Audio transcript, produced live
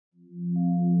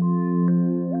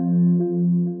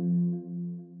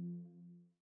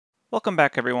Welcome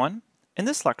back, everyone. In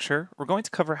this lecture, we're going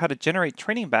to cover how to generate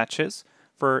training batches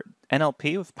for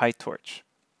NLP with PyTorch.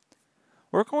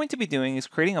 What we're going to be doing is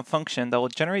creating a function that will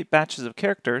generate batches of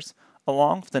characters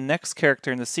along with the next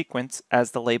character in the sequence as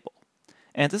the label.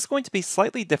 And this is going to be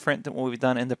slightly different than what we've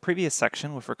done in the previous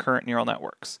section with recurrent neural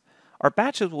networks. Our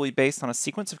batches will be based on a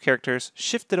sequence of characters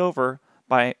shifted over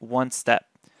by one step,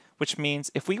 which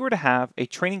means if we were to have a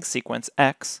training sequence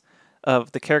X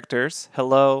of the characters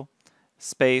hello,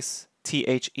 space,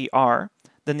 THER,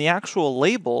 then the actual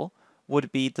label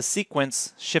would be the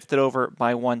sequence shifted over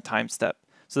by one time step.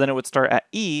 So then it would start at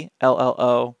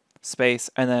ELLO space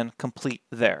and then complete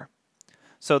there.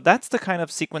 So that's the kind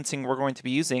of sequencing we're going to be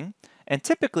using, and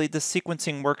typically this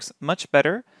sequencing works much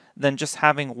better than just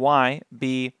having Y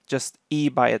be just E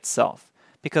by itself,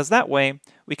 because that way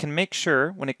we can make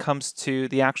sure when it comes to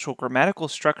the actual grammatical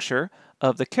structure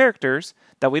of the characters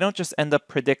that we don't just end up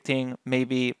predicting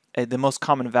maybe the most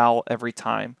common vowel every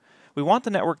time. We want the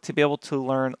network to be able to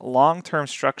learn long-term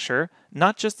structure,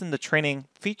 not just in the training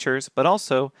features, but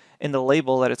also in the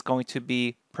label that it's going to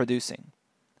be producing.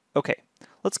 Okay,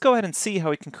 let's go ahead and see how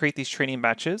we can create these training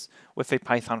batches with a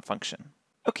Python function.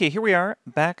 Okay, here we are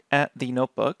back at the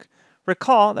notebook.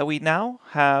 Recall that we now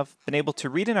have been able to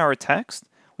read in our text.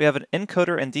 We have an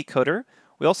encoder and decoder.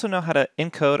 We also know how to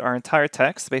encode our entire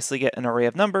text, basically get an array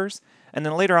of numbers, and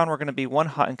then later on we're going to be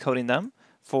one-hot encoding them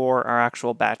for our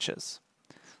actual batches.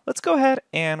 Let's go ahead,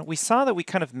 and we saw that we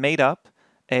kind of made up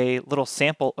a little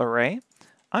sample array.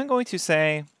 I'm going to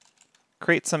say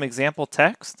create some example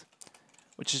text,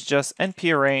 which is just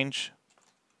nparrange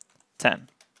 10.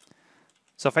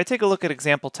 So if I take a look at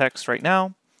example text right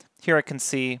now, here I can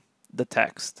see the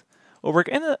text. What we're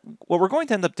going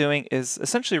to end up doing is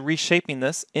essentially reshaping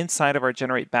this inside of our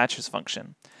generate batches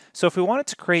function. So if we wanted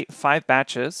to create 5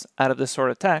 batches out of this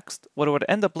sort of text, what it would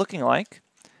end up looking like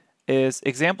is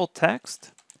example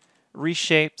text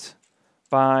reshaped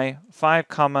by 5,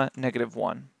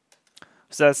 -1.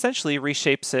 So that essentially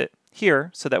reshapes it here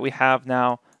so that we have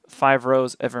now 5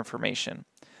 rows of information.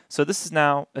 So this is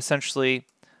now essentially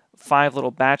 5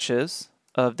 little batches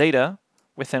of data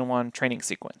within one training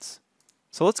sequence.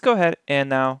 So let's go ahead and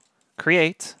now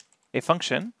create a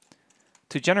function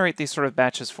to generate these sort of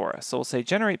batches for us. So we'll say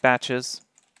generate batches,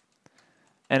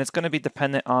 and it's going to be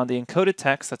dependent on the encoded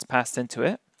text that's passed into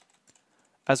it,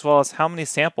 as well as how many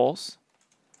samples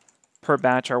per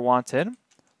batch are wanted.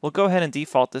 We'll go ahead and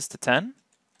default this to 10,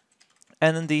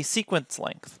 and then the sequence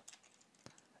length,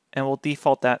 and we'll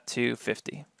default that to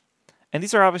 50. And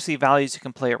these are obviously values you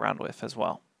can play around with as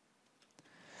well.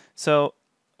 So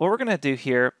what we're going to do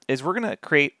here is we're going to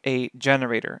create a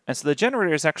generator. And so the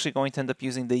generator is actually going to end up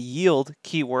using the yield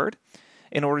keyword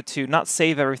in order to not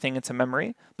save everything into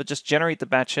memory, but just generate the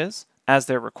batches as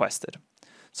they're requested.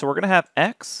 So we're going to have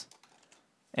x,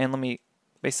 and let me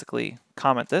basically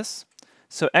comment this.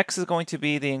 So x is going to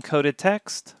be the encoded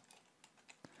text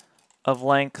of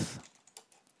length,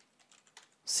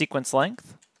 sequence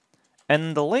length,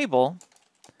 and the label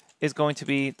is going to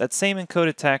be that same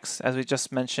encoded text as we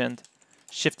just mentioned,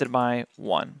 shifted by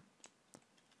 1.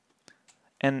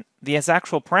 And these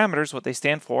actual parameters, what they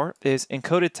stand for, is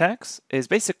encoded text is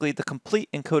basically the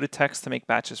complete encoded text to make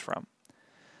batches from.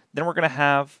 Then we're going to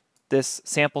have this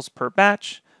samples per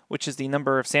batch, which is the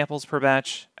number of samples per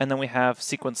batch, and then we have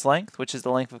sequence length, which is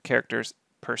the length of characters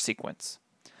per sequence.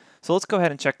 So let's go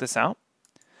ahead and check this out.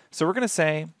 So we're going to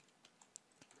say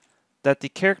that the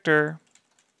character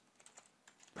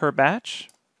per batch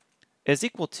is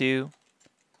equal to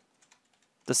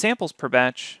the samples per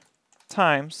batch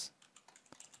times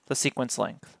the sequence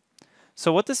length.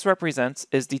 So what this represents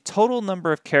is the total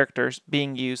number of characters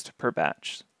being used per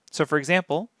batch. So for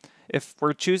example, if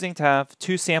we're choosing to have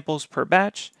 2 samples per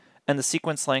batch and the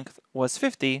sequence length was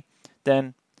 50,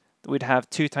 then we'd have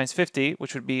 2 times 50,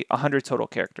 which would be 100 total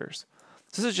characters.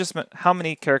 So this is just how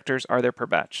many characters are there per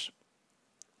batch.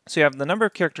 So you have the number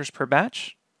of characters per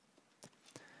batch,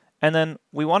 and then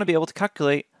we want to be able to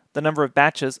calculate the number of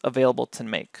batches available to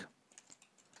make.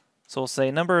 So we'll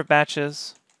say number of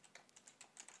batches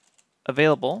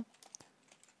available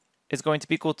is going to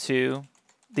be equal to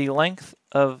the length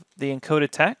of the encoded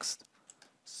text.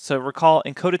 So recall,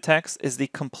 encoded text is the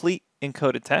complete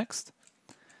encoded text.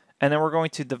 And then we're going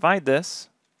to divide this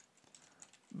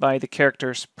by the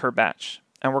characters per batch.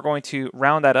 And we're going to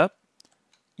round that up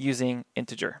using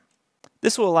integer.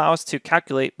 This will allow us to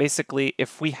calculate basically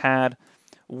if we had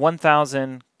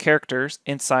 1,000 characters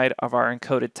inside of our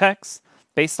encoded text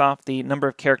based off the number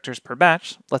of characters per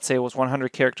batch. Let's say it was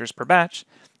 100 characters per batch,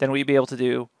 then we'd be able to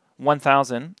do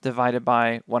 1,000 divided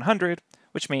by 100,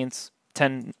 which means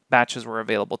 10 batches were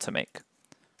available to make.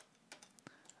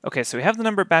 Okay, so we have the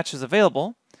number of batches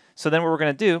available. So then what we're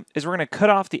going to do is we're going to cut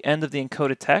off the end of the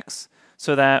encoded text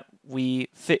so that we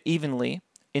fit evenly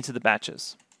into the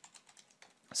batches.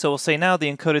 So we'll say now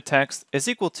the encoded text is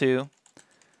equal to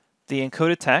the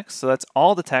encoded text, so that's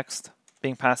all the text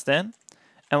being passed in,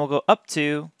 and we'll go up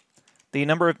to the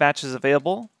number of batches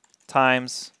available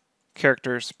times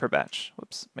characters per batch.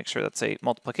 Whoops, make sure that's a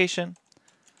multiplication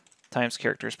times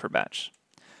characters per batch.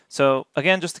 So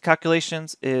again, just the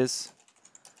calculations is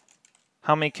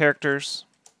how many characters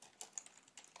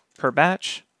per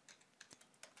batch,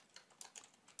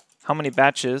 how many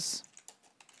batches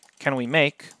can we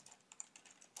make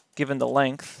given the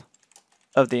length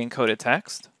of the encoded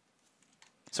text.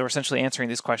 So we're essentially answering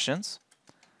these questions.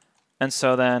 And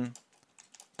so then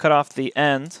cut off the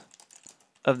end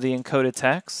of the encoded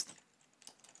text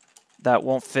that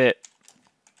won't fit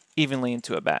evenly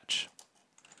into a batch.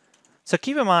 So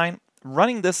keep in mind,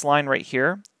 running this line right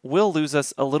here will lose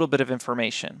us a little bit of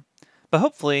information. But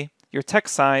hopefully your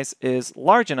text size is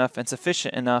large enough and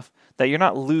sufficient enough that you're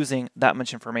not losing that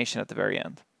much information at the very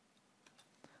end.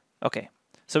 Okay,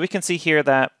 so we can see here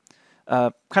that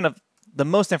kind of the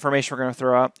most information we're going to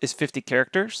throw out is 50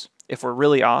 characters if we're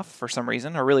really off for some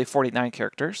reason, or really 49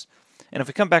 characters. And if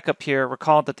we come back up here,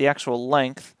 recall that the actual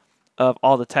length of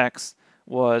all the text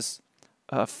was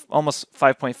almost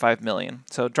 5.5 million.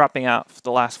 So dropping out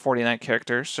the last 49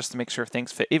 characters just to make sure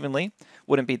things fit evenly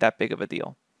wouldn't be that big of a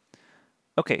deal.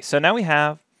 Okay, so now we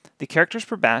have the characters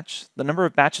per batch, the number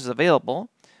of batches available.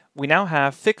 We now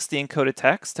have fixed the encoded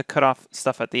text to cut off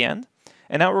stuff at the end.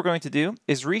 And now what we're going to do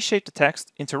is reshape the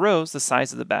text into rows the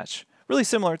size of the batch, really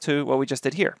similar to what we just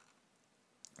did here.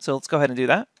 So let's go ahead and do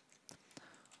that.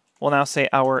 We'll now say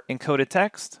our encoded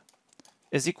text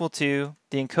is equal to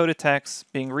the encoded text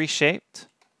being reshaped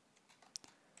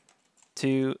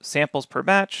to samples per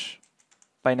batch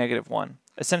by -1.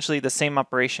 Essentially the same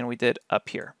operation we did up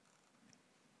here.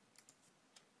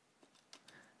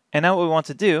 And now what we want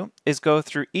to do is go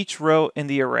through each row in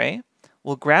the array.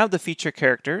 We'll grab the feature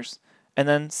characters and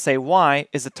then say y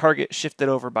is the target shifted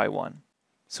over by 1.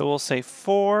 So we'll say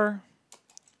for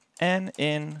n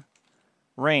in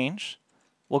range,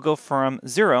 we'll go from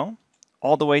 0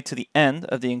 all the way to the end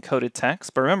of the encoded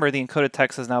text. But remember, the encoded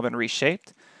text has now been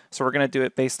reshaped. So we're going to do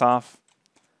it based off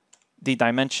the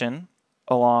dimension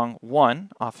along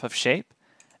 1 off of shape.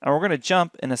 And we're going to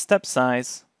jump in a step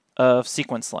size of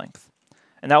sequence length.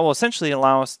 And that will essentially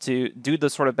allow us to do the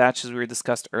sort of batches we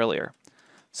discussed earlier.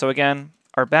 So again,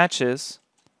 our batches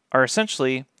are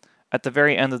essentially, at the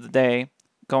very end of the day,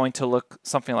 going to look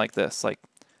something like this, like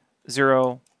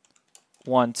 0,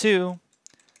 1, 2,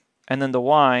 and then the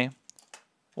y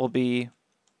will be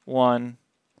 1,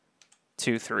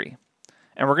 2, 3.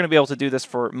 And we're going to be able to do this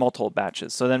for multiple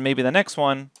batches. So then maybe the next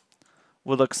one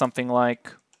will look something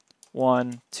like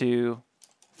 1, 2,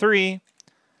 3,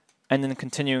 and then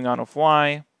continuing on with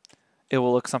y, it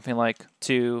will look something like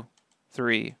 2,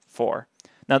 3, 4.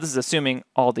 Now this is assuming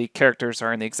all the characters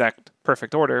are in the exact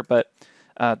perfect order, but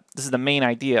this is the main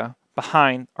idea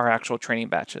behind our actual training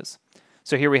batches.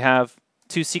 So here we have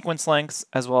 2 sequence lengths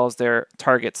as well as their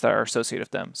targets that are associated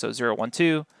with them. So 0, 1,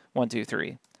 2, 1, 2,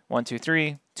 3, 1, 2,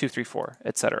 3, 2, 3, 4,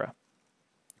 etc.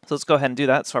 So let's go ahead and do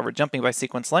that. So we're jumping by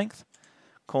sequence length,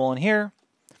 colon here.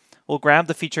 We'll grab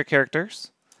the feature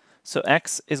characters. So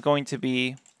x is going to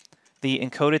be the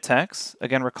encoded text.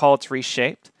 Again, recall it's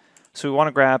reshaped. So we want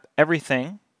to grab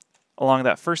everything along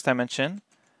that first dimension,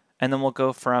 and then we'll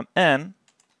go from n,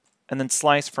 and then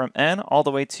slice from n all the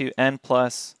way to n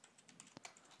plus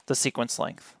the sequence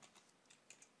length.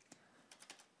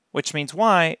 Which means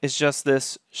y is just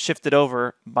this shifted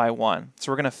over by 1.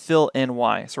 So we're going to fill in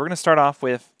y. So we're going to start off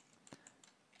with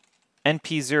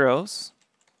np zeros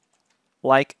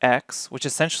like x, which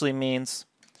essentially means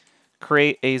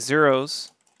create a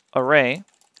zeros array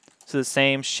to the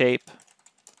same shape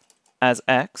as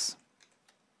x.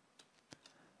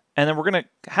 And then we're going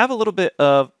to have a little bit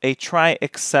of a try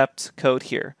except code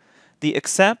here. The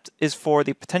except is for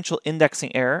the potential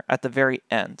indexing error at the very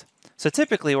end. So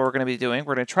typically what we're going to be doing,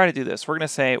 we're going to try to do this. We're going to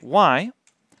say y,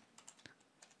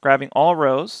 grabbing all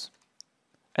rows,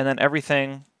 and then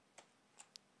everything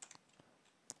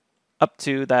up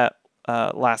to that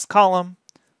last column.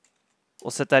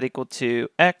 We'll set that equal to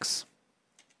x,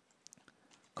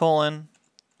 colon,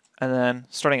 and then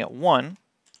starting at 1,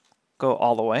 go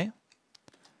all the way.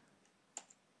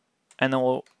 And then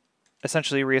we'll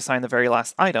essentially reassign the very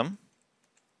last item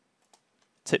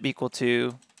to equal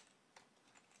to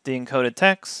the encoded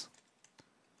text,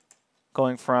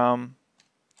 going from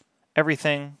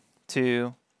everything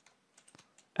to,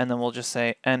 and then we'll just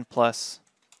say n plus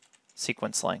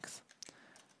sequence length.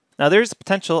 Now there's a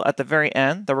potential at the very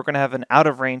end that we're going to have an out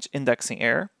of range indexing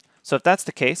error. So if that's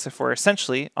the case, if we're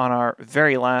essentially on our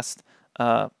very last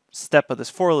step of this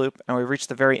for loop and we reach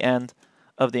the very end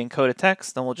of the encoded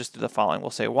text, then we'll just do the following. We'll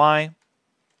say y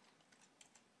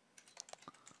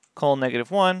colon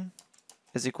 -1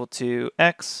 is equal to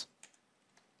x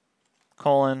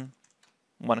colon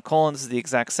 1 colon. This is the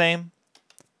exact same.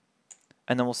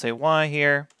 And then we'll say y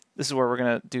here. This is where we're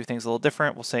going to do things a little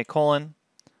different. We'll say colon,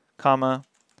 comma,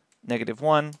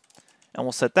 -1, and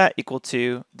we'll set that equal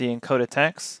to the encoded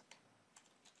text,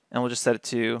 and we'll just set it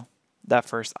to that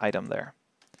first item there.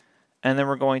 And then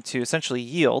we're going to essentially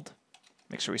yield,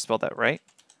 make sure we spelled that right,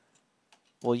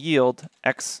 we'll yield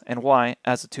x and y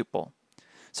as a tuple.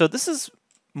 So this is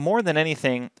more than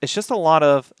anything, it's just a lot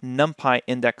of NumPy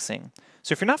indexing.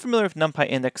 So if you're not familiar with NumPy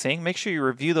indexing, make sure you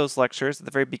review those lectures at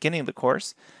the very beginning of the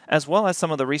course, as well as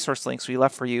some of the resource links we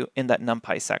left for you in that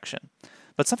NumPy section.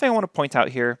 But something I want to point out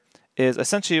here is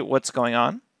essentially what's going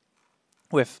on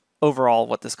with overall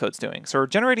what this code's doing. So we're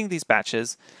generating these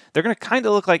batches. They're going to kind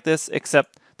of look like this,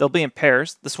 except they'll be in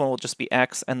pairs. This one will just be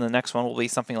X, and the next one will be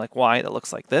something like Y that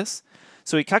looks like this.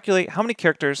 So we calculate how many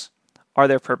characters are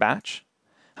there per batch,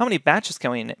 how many batches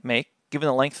can we make given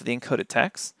the length of the encoded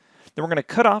text. Then we're going to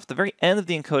cut off the very end of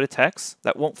the encoded text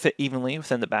that won't fit evenly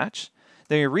within the batch.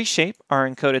 Then we reshape our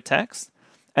encoded text,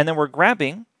 and then we're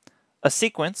grabbing a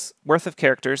sequence worth of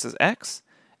characters as X,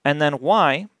 and then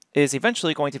Y is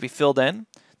eventually going to be filled in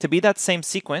to be that same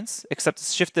sequence, except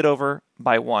it's shifted over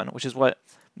by 1, which is what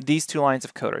these two lines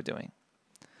of code are doing.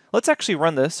 Let's actually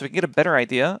run this so we can get a better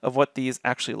idea of what these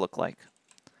actually look like.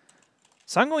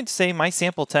 So I'm going to say my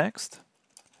sample text.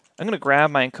 I'm going to grab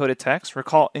my encoded text.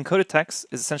 Recall, encoded text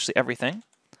is essentially everything.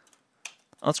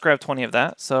 Let's grab 20 of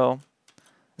that. So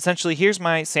essentially, here's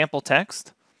my sample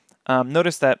text.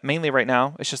 Notice that mainly right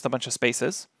now, it's just a bunch of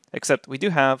spaces, except we do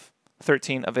have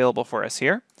 13 available for us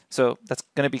here. So that's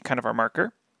going to be kind of our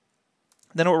marker.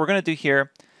 Then what we're going to do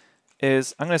here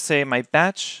is I'm going to say my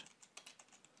batch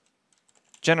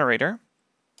generator,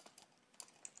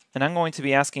 and I'm going to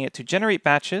be asking it to generate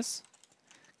batches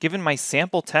given my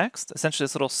sample text, essentially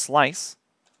this little slice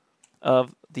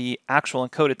of the actual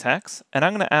encoded text, and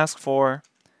I'm going to ask for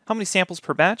how many samples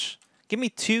per batch? Give me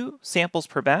 2 samples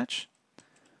per batch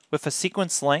with a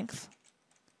sequence length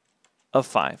of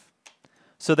 5.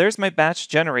 So there's my batch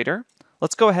generator.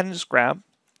 Let's go ahead and just grab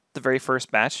the very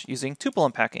first batch using tuple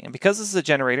unpacking. And because this is a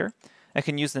generator, I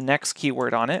can use the next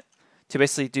keyword on it to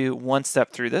basically do one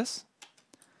step through this.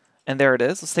 And there it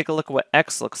is. Let's take a look at what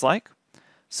X looks like.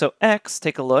 So X,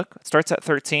 take a look, it starts at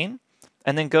 13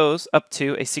 and then goes up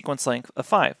to a sequence length of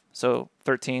 5. So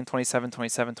 13, 27,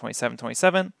 27, 27,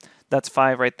 27. That's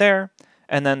 5 right there.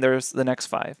 And then there's the next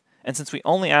 5. And since we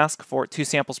only ask for 2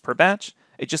 samples per batch,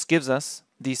 it just gives us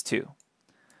these 2.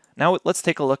 Now let's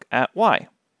take a look at Y.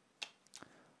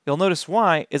 You'll notice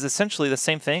Y is essentially the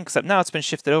same thing, except now it's been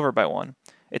shifted over by 1.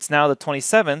 It's now the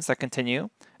 27s that continue,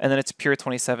 and then it's pure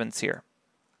 27s here.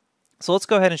 So let's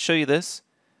go ahead and show you this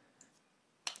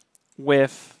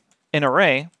with an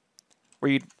array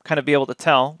where you'd kind of be able to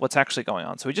tell what's actually going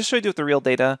on. So we just showed you with the real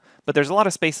data, but there's a lot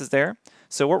of spaces there.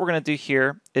 So what we're going to do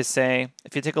here is say,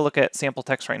 if you take a look at sample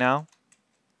text right now,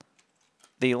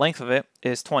 the length of it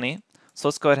is 20. So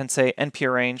let's go ahead and say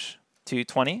nparrange to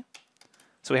 20.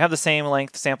 So we have the same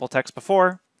length sample text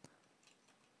before.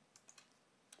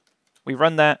 We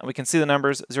run that, and we can see the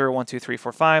numbers 0, 1, 2, 3,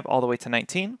 4, 5, all the way to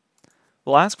 19.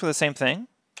 We'll ask for the same thing,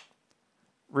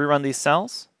 rerun these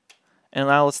cells, and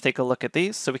now let's take a look at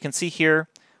these. So we can see here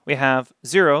we have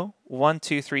 0, 1,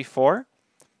 2, 3, 4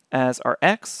 as our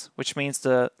X, which means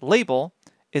the label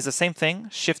is the same thing,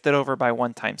 shifted over by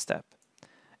 1 time step.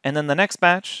 And then the next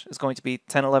batch is going to be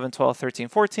 10, 11, 12, 13,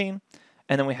 14,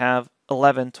 and then we have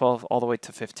 11, 12, all the way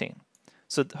to 15.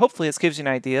 So hopefully this gives you an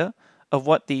idea of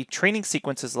what the training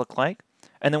sequences look like,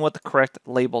 and then what the correct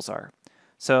labels are.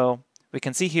 So we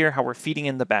can see here how we're feeding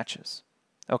in the batches.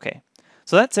 Okay,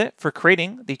 so that's it for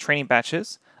creating the training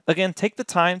batches. Again, take the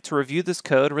time to review this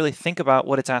code, really think about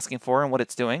what it's asking for and what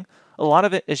it's doing. A lot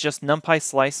of it is just NumPy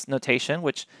slice notation,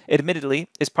 which admittedly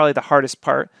is probably the hardest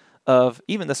part of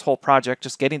even this whole project,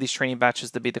 just getting these training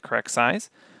batches to be the correct size.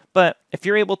 But if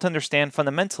you're able to understand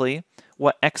fundamentally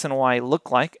what X and Y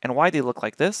look like and why they look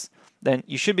like this, then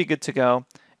you should be good to go.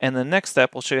 And the next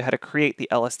step will show you how to create the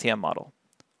LSTM model.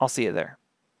 I'll see you there.